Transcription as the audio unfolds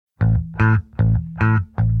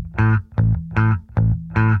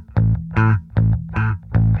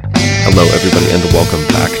everybody, and welcome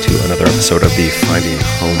back to another episode of the Finding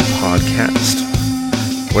Home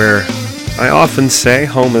podcast, where I often say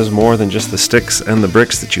home is more than just the sticks and the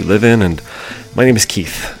bricks that you live in. And my name is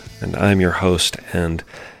Keith, and I'm your host, and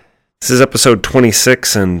this is episode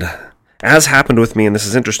 26. And as happened with me, and this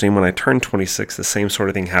is interesting, when I turned 26, the same sort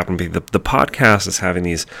of thing happened. The podcast is having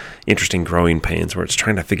these interesting growing pains where it's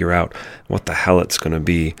trying to figure out what the hell it's going to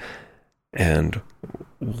be and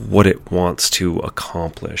what it wants to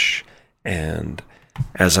accomplish. And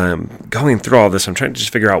as I'm going through all this, I'm trying to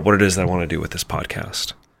just figure out what it is that I want to do with this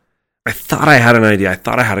podcast. I thought I had an idea. I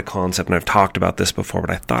thought I had a concept, and I've talked about this before,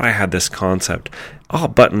 but I thought I had this concept all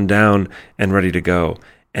buttoned down and ready to go.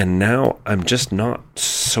 And now I'm just not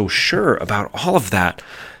so sure about all of that.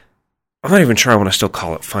 I'm not even sure I want to still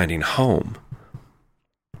call it Finding Home.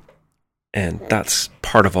 And that's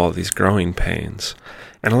part of all of these growing pains.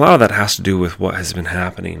 And a lot of that has to do with what has been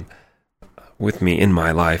happening with me in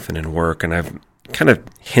my life and in work. And I've kind of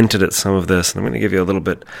hinted at some of this, and I'm going to give you a little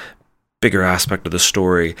bit bigger aspect of the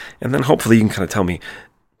story. And then hopefully you can kind of tell me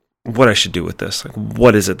what I should do with this. Like,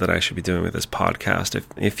 what is it that I should be doing with this podcast?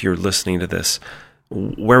 If you're listening to this,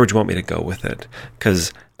 where would you want me to go with it?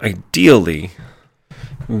 Because ideally,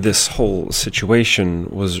 this whole situation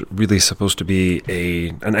was really supposed to be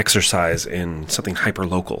an exercise in something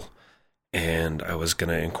hyper-local. And I was going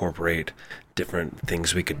to incorporate different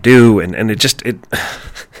things we could do, and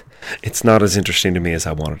it's not as interesting to me as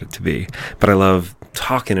I wanted it to be. But I love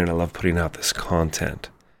talking, and I love putting out this content.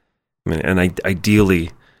 I mean, and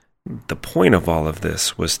ideally, the point of all of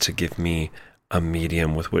this was to give me a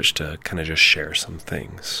medium with which to kind of just share some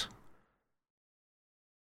things.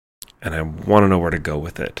 And I want to know where to go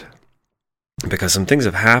with it, because some things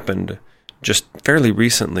have happened just fairly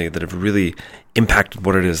recently that have really impacted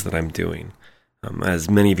what it is that I'm doing. As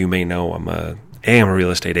many of you may know, I'm a real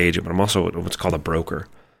estate agent, but I'm also what's called a broker,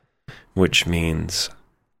 which means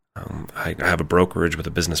I have a brokerage with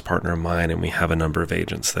a business partner of mine, and we have a number of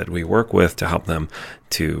agents that we work with to help them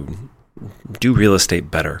to do real estate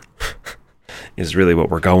better, is really what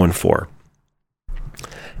we're going for.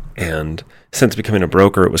 And since becoming a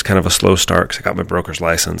broker, it was kind of a slow start because I got my broker's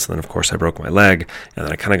license. And then, of course, I broke my leg, and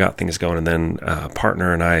then I kind of got things going. And then a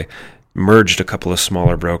partner and I merged a couple of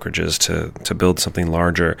smaller brokerages to build something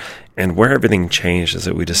larger. And where everything changed is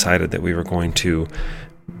that we decided that we were going to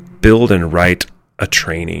build and write a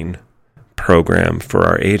training program for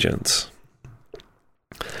our agents.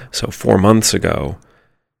 So 4 months ago,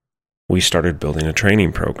 we started building a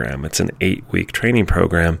training program. It's an 8-week training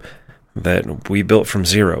program that we built from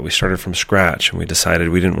zero. We started from scratch, and we decided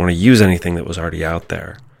we didn't want to use anything that was already out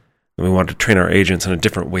there. And we wanted to train our agents in a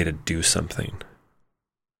different way to do something.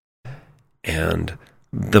 And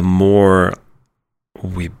the more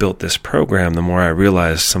we built this program, the more I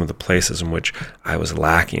realized some of the places in which I was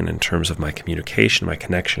lacking in terms of my communication, my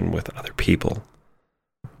connection with other people.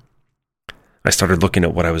 I started looking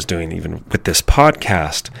at what I was doing even with this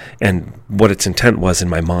podcast and what its intent was in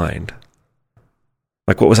my mind.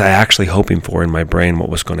 Like, what was I actually hoping for in my brain? What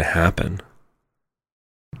was going to happen?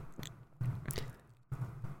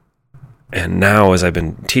 And now, as I've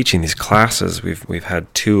been teaching these classes, we've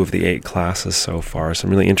had 2 of the 8 classes so far. Some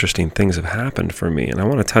really interesting things have happened for me, and I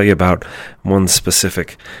want to tell you about one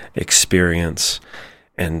specific experience,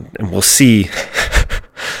 and we'll see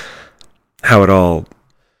how it all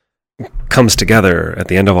comes together at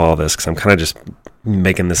the end of all this, because I'm kind of just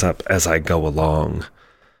making this up as I go along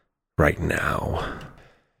right now.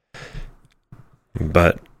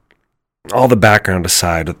 But all the background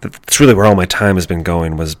aside, it's really where all my time has been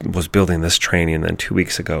going was building this training. And then 2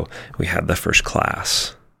 weeks ago, we had the first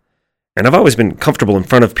class. And I've always been comfortable in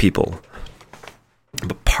front of people.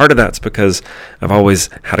 But part of that's because I've always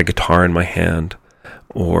had a guitar in my hand,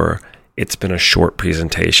 or it's been a short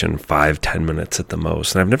presentation, 5-10 minutes at the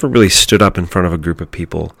most. And I've never really stood up in front of a group of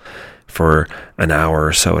people for an hour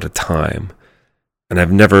or so at a time. And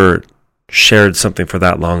I've never shared something for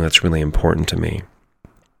that long that's really important to me.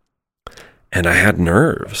 And I had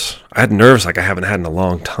nerves. I had nerves like I haven't had in a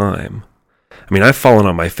long time. I mean, I've fallen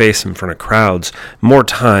on my face in front of crowds more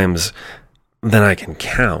times than I can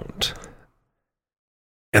count.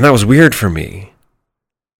 And that was weird for me.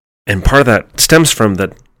 And part of that stems from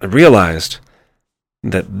that I realized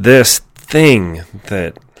that this thing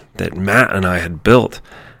that Matt and I had built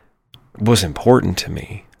was important to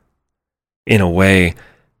me in a way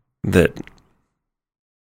that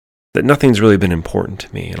nothing's really been important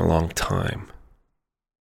to me in a long time.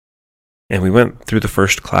 And we went through the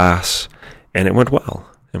first class, and it went well,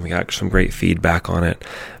 and we got some great feedback on it.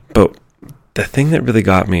 But the thing that really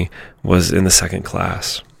got me was in the second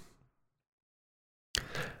class.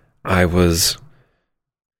 I was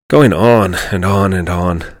going on and on and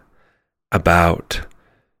on about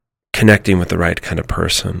connecting with the right kind of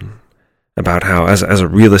person, about how as a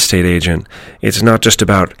real estate agent, it's not just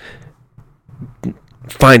about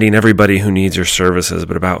finding everybody who needs your services,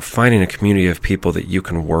 but about finding a community of people that you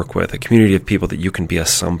can work with, a community of people that you can be a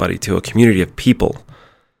somebody to, a community of people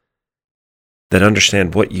that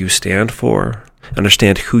understand what you stand for,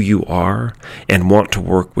 understand who you are, and want to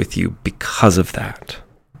work with you because of that.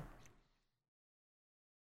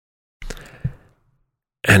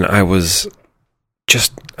 And I was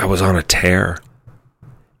on a tear,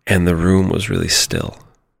 and the room was really still.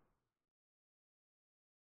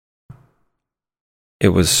 It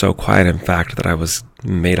was so quiet, in fact, that I was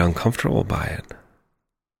made uncomfortable by it.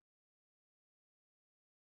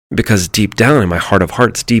 Because deep down in my heart of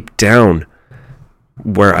hearts, deep down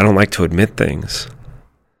where I don't like to admit things,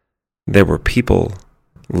 there were people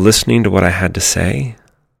listening to what I had to say.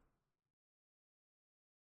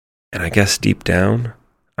 And I guess deep down,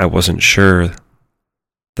 I wasn't sure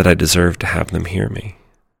that I deserved to have them hear me.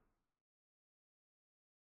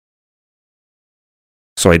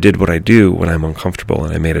 So I did what I do when I'm uncomfortable,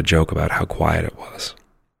 and I made a joke about how quiet it was.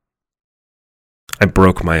 I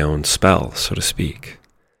broke my own spell, so to speak.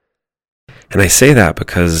 And I say that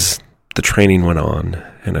because the training went on,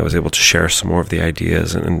 and I was able to share some more of the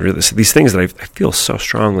ideas and really these things that I feel so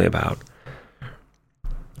strongly about.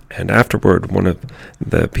 And afterward, one of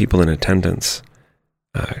the people in attendance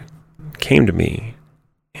came to me,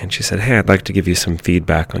 and she said, "Hey, I'd like to give you some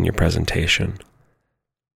feedback on your presentation."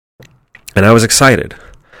 And I was excited.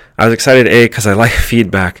 I was excited, because I like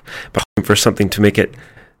feedback, but hoping for something to make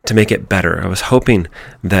it better. I was hoping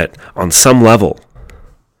that on some level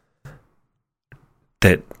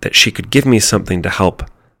that she could give me something to help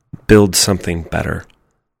build something better.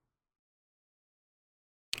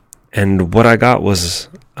 And what I got was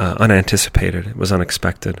unanticipated. It was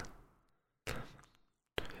unexpected.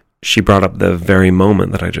 She brought up the very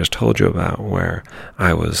moment that I just told you about, where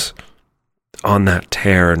I was on that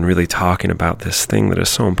tear and really talking about this thing that is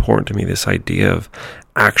so important to me, this idea of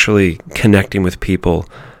actually connecting with people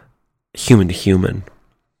human to human.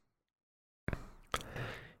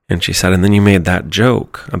 And she said, and then you made that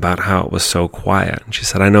joke about how it was so quiet. And she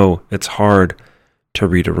said, I know it's hard to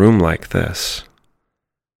read a room like this,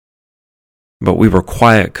 but we were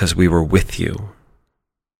quiet because we were with you.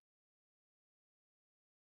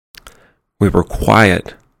 We were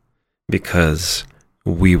quiet because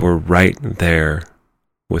we were right there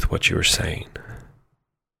with what you were saying.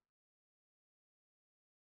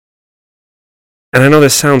 And I know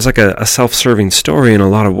this sounds like a self-serving story in a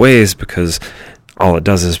lot of ways, because all it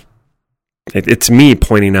does is, it's me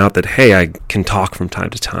pointing out that, hey, I can talk from time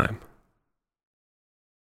to time.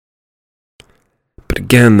 But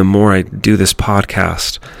again, the more I do this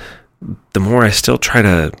podcast, the more I still try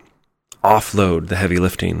to offload the heavy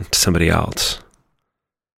lifting to somebody else.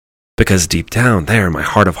 Because deep down there, in my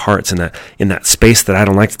heart of hearts, in that space that I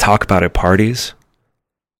don't like to talk about at parties,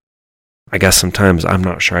 I guess sometimes I'm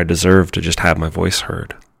not sure I deserve to just have my voice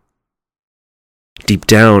heard. Deep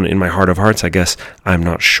down in my heart of hearts, I guess I'm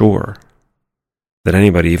not sure that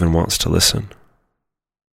anybody even wants to listen.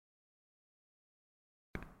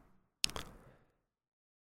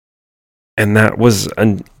 And that was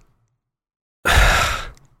it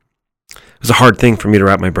was a hard thing for me to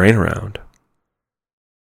wrap my brain around.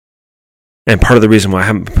 And part of the reason why I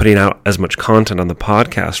haven't been putting out as much content on the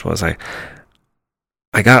podcast was I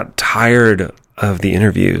got tired of the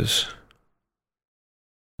interviews.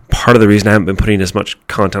 Part of the reason I haven't been putting as much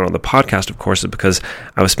content on the podcast, of course, is because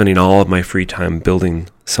I was spending all of my free time building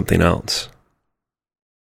something else.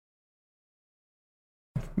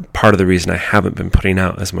 Part of the reason I haven't been putting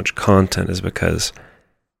out as much content is because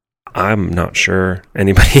I'm not sure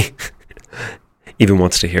anybody even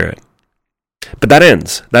wants to hear it. But that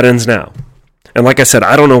ends now. And like I said,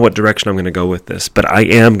 I don't know what direction I'm going to go with this, but I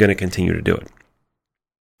am going to continue to do it.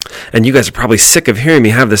 And you guys are probably sick of hearing me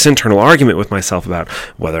have this internal argument with myself about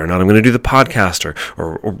whether or not I'm going to do the podcast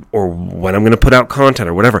or when I'm going to put out content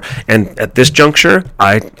or whatever. And at this juncture,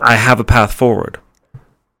 I have a path forward.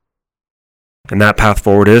 And that path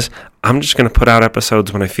forward is, I'm just going to put out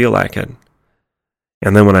episodes when I feel like it.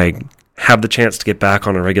 And then when I have the chance to get back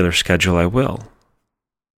on a regular schedule, I will.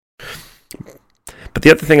 But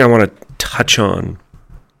the other thing I want to touch on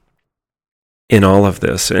in all of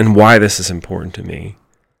this, and why this is important to me,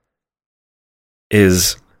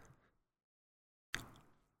 is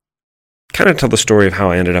kind of tell the story of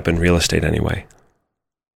how I ended up in real estate anyway.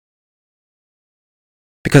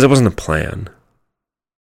 Because it wasn't a plan.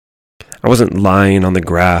 I wasn't lying on the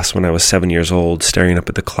grass when I was 7 years old, staring up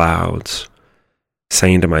at the clouds,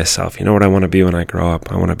 saying to myself, you know what I want to be when I grow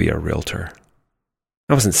up? I want to be a realtor.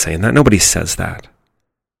 I wasn't saying that. Nobody says that.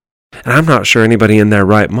 And I'm not sure anybody in their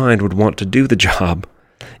right mind would want to do the job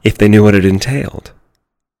if they knew what it entailed.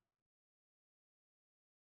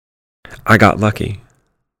 I got lucky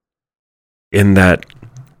in that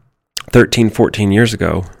 13, 14 years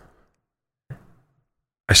ago,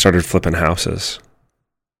 I started flipping houses.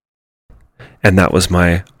 And that was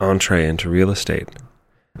my entree into real estate.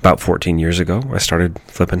 About 14 years ago, I started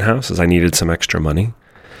flipping houses. I needed some extra money.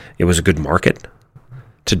 It was a good market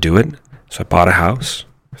to do it. So I bought a house,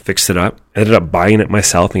 fixed it up, ended up buying it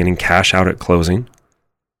myself and getting cash out at closing.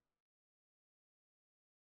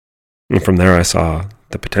 And from there, I saw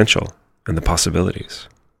the potential and the possibilities.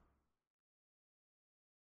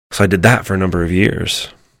 So I did that for a number of years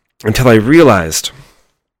until I realized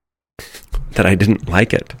that I didn't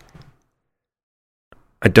like it.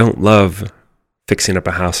 I don't love fixing up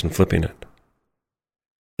a house and flipping it.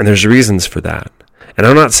 And there's reasons for that. And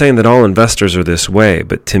I'm not saying that all investors are this way,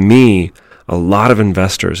 but to me, a lot of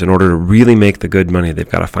investors, in order to really make the good money, they've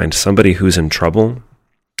got to find somebody who's in trouble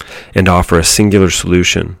and offer a singular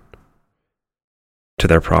solution to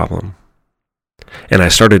their problem. And I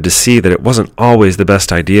started to see that it wasn't always the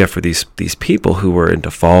best idea for these people who were in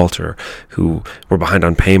default or who were behind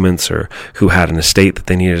on payments or who had an estate that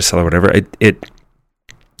they needed to sell or whatever. It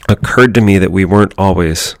occurred to me that we weren't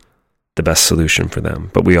always the best solution for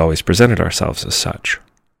them, but we always presented ourselves as such.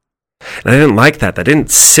 And I didn't like that. That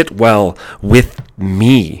didn't sit well with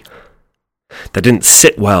me. That didn't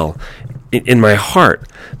sit well in my heart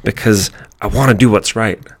because I want to do what's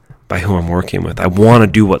right by who I'm working with. I want to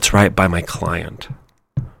do what's right by my client.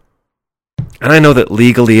 And I know that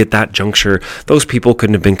legally at that juncture, those people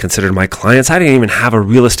couldn't have been considered my clients. I didn't even have a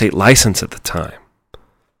real estate license at the time.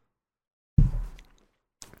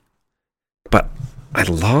 But I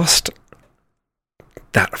lost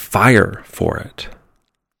that fire for it.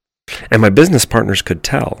 And my business partners could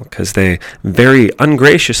tell because they very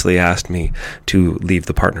ungraciously asked me to leave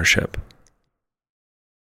the partnership.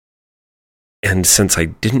 And since I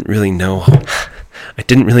didn't really know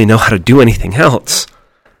how to do anything else,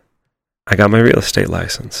 I got my real estate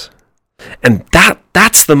license. And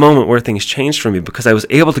that's the moment where things changed for me because I was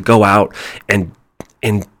able to go out and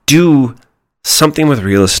do something with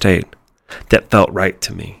real estate that felt right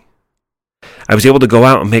to me. I was able to go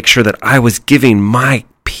out and make sure that I was giving my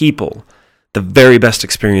people the very best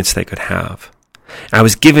experience they could have. I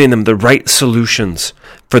was giving them the right solutions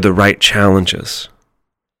for the right challenges,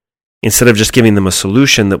 instead of just giving them a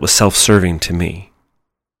solution that was self-serving to me.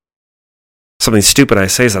 Something stupid I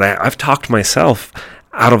say is that I've talked myself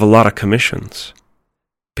out of a lot of commissions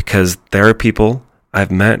because there are people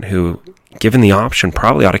I've met who, given the option,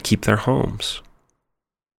 probably ought to keep their homes.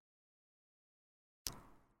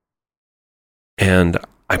 And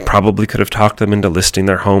I probably could have talked them into listing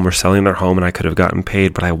their home or selling their home and I could have gotten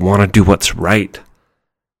paid, but I want to do what's right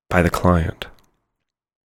by the client.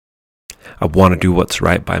 I want to do what's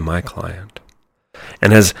right by my client.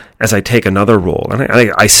 And as I take another role, and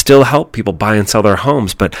I still help people buy and sell their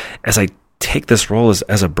homes, but as I take this role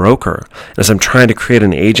as a broker, as I'm trying to create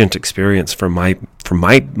an agent experience for my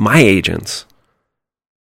agents,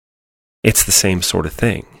 it's the same sort of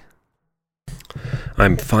thing.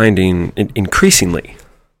 I'm finding increasingly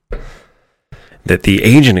that the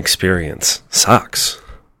agent experience sucks.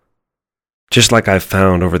 Just like I've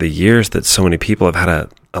found over the years that so many people have had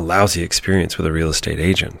a lousy experience with a real estate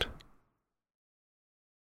agent.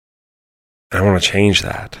 And I want to change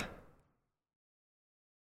that.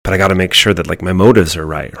 But I got to make sure that my motives are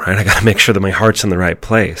right? I got to make sure that my heart's in the right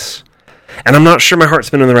place. And I'm not sure my heart's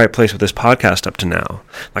been in the right place with this podcast up to now.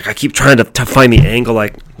 I keep trying to find the angle,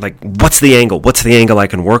 what's the angle? What's the angle I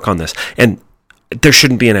can work on this? And there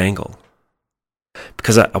shouldn't be an angle.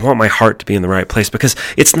 Because I want my heart to be in the right place. Because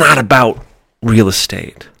it's not about real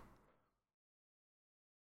estate.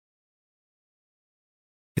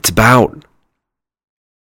 It's about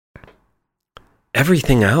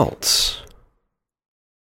everything else.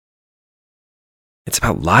 It's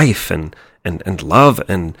about life and love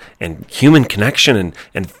and human connection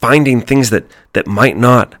and finding things that might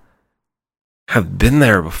not have been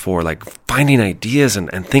there before, like finding ideas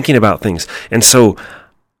and thinking about things. And so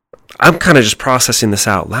I'm kind of just processing this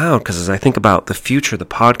out loud because as I think about the future of the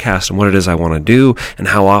podcast and what it is I want to do and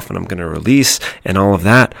how often I'm going to release and all of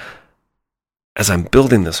that, as I'm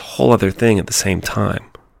building this whole other thing at the same time,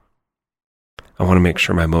 I want to make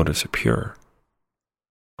sure my motives are pure.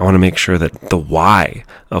 I want to make sure that the why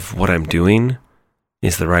of what I'm doing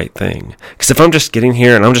is the right thing. Because if I'm just getting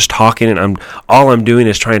here and I'm just talking and all I'm doing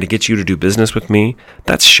is trying to get you to do business with me,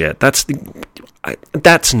 that's shit.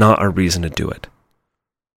 That's not a reason to do it.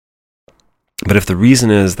 But if the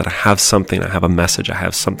reason is that I have something, I have a message, I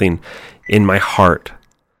have something in my heart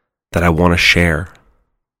that I want to share,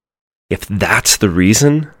 if that's the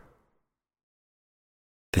reason,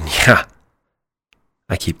 then yeah,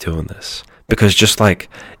 I keep doing this. Because just like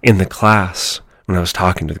in the class, when I was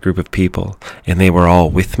talking to the group of people and they were all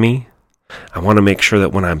with me, I want to make sure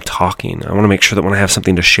that when I'm talking, I want to make sure that when I have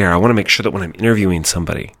something to share, I want to make sure that when I'm interviewing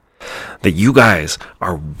somebody, that you guys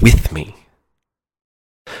are with me.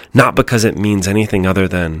 Not because it means anything other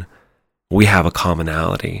than we have a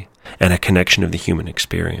commonality and a connection of the human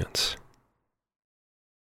experience.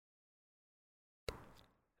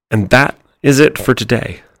 And that is it for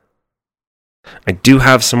today. I do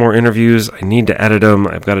have some more interviews. I need to edit them.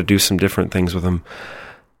 I've got to do some different things with them.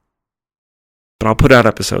 But I'll put out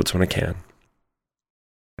episodes when I can.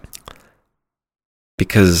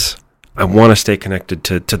 Because I want to stay connected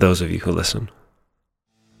to those of you who listen.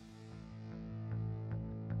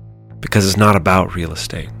 Because it's not about real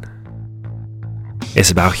estate.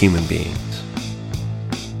 It's about human beings.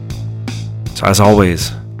 So as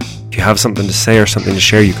always, if you have something to say or something to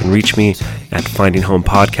share, you can reach me at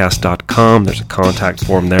findinghomepodcast.com. There's a contact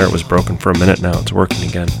form there. It was broken for a minute. Now it's working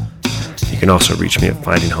again. You can also reach me at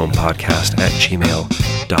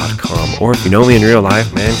findinghomepodcast@gmail.com. Or if you know me in real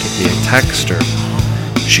life, man, give me a text or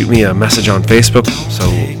shoot me a message on Facebook. So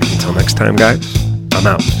until next time, guys, I'm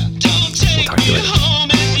out. We'll talk to you later.